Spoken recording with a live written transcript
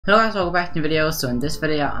Hello guys, welcome back to the video. So in this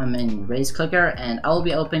video I'm in Race Clicker and I will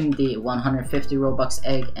be opening the 150 Robux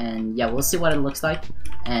egg, and yeah, we'll see what it looks like,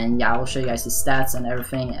 and yeah, I will show you guys the stats and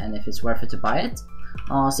everything and if it's worth it to buy it.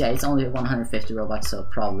 So yeah, it's only 150 Robux, so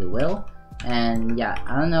probably will. And yeah,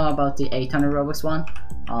 I don't know about the 800 Robux one,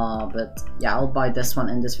 but yeah, I'll buy this one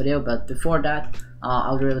in this video. But before that,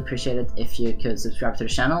 I would really appreciate it if you could subscribe to the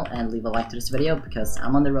channel and leave a like to this video, because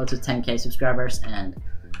I'm on the road to 10k subscribers, and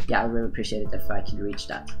yeah, I'd really appreciate it if I could reach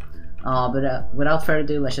that. But without further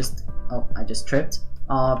ado, let's just, oh, I just tripped.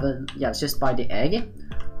 But yeah, let's just buy the egg.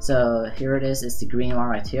 So here it is, it's the green one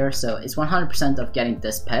right here. So it's 100% of getting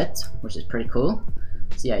this pet, which is pretty cool.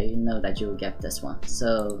 So yeah, you know that you will get this one.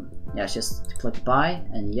 So yeah, let's just click buy,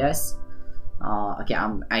 and yes. Okay,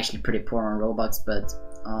 I'm actually pretty poor on Robux, but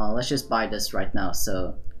let's just buy this right now.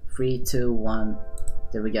 So 3, 2, 1,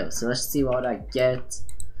 there we go. So let's see what I get.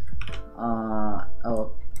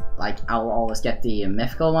 Oh, like I'll always get the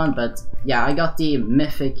mythical one, but yeah, I got the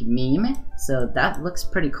mythic meme, so that looks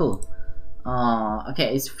pretty cool.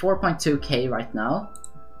 Okay, it's 4.2k right now.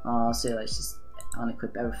 So let's just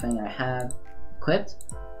unequip everything I have equipped.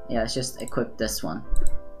 Yeah, let's just equip this one.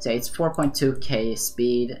 So it's 4.2k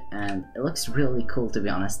speed, and it looks really cool, to be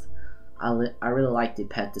honest. I really like the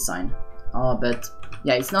pet design. But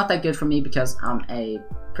yeah, it's not that good for me because I'm a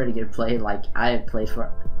pretty good player. Like, I played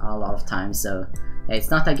for a lot of time, so yeah,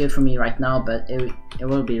 it's not that good for me right now, but it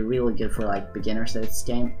will be really good for like beginners of this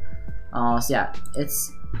game. So yeah,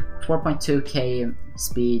 it's 4.2k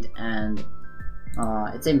speed, and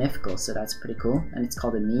it's a mythical, so that's pretty cool, and it's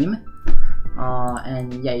called a meme.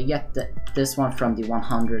 And yeah, you get this one from the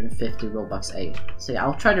 150 Robux egg. So yeah,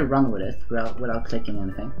 I'll try to run with it without clicking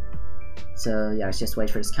anything. So yeah, let's just wait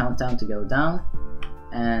for this countdown to go down,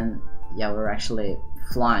 and yeah, we're actually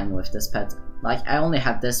flying with this pet. Like, I only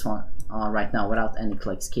have this one right now without any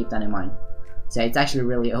clicks, keep that in mind. So yeah, it's actually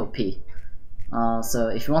really OP. So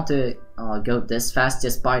if you want to go this fast,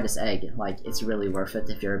 just buy this egg. Like, it's really worth it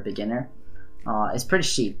if you're a beginner. It's pretty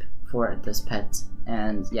cheap for this pet,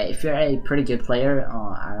 and yeah, if you're a pretty good player,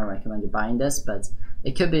 I don't recommend you buying this, but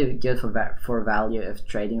it could be good for value if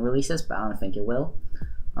trading releases, but I don't think it will.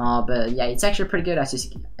 But yeah, it's actually pretty good.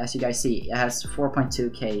 As you guys see, it has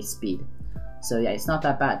 4.2k speed, so yeah, it's not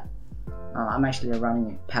that bad. I'm actually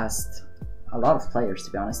running past a lot of players,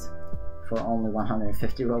 to be honest, for only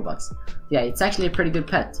 150 Robux. Yeah, it's actually a pretty good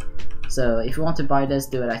pet. So if you want to buy this,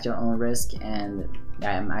 do it at your own risk. And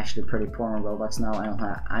yeah, I'm actually pretty poor on Robux now.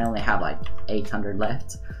 I only have like 800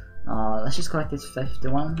 left. Let's just collect this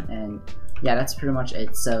 51, and yeah, that's pretty much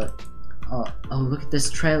it. So oh, look at this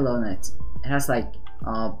trail on it. It has like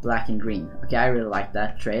black and green. Okay, I really like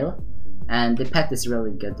that trail, and the pet is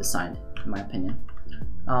really good designed, in my opinion.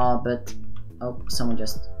 But oh, someone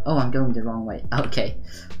just, oh, I'm going the wrong way. Okay,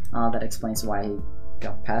 that explains why he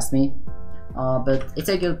got past me. But it's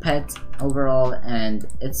a good pet overall, and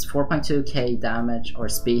it's 4.2k damage, or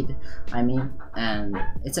speed I mean, and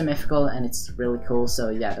it's a mythical, and it's really cool.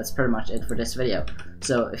 So yeah, that's pretty much it for this video.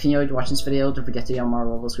 So if you enjoyed watching this video, don't forget to join my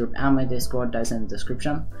ROBUX group and my Discord, that is in the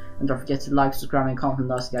description, and don't forget to like, subscribe, and comment,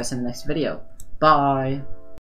 and I'll see you guys in the next video. Bye.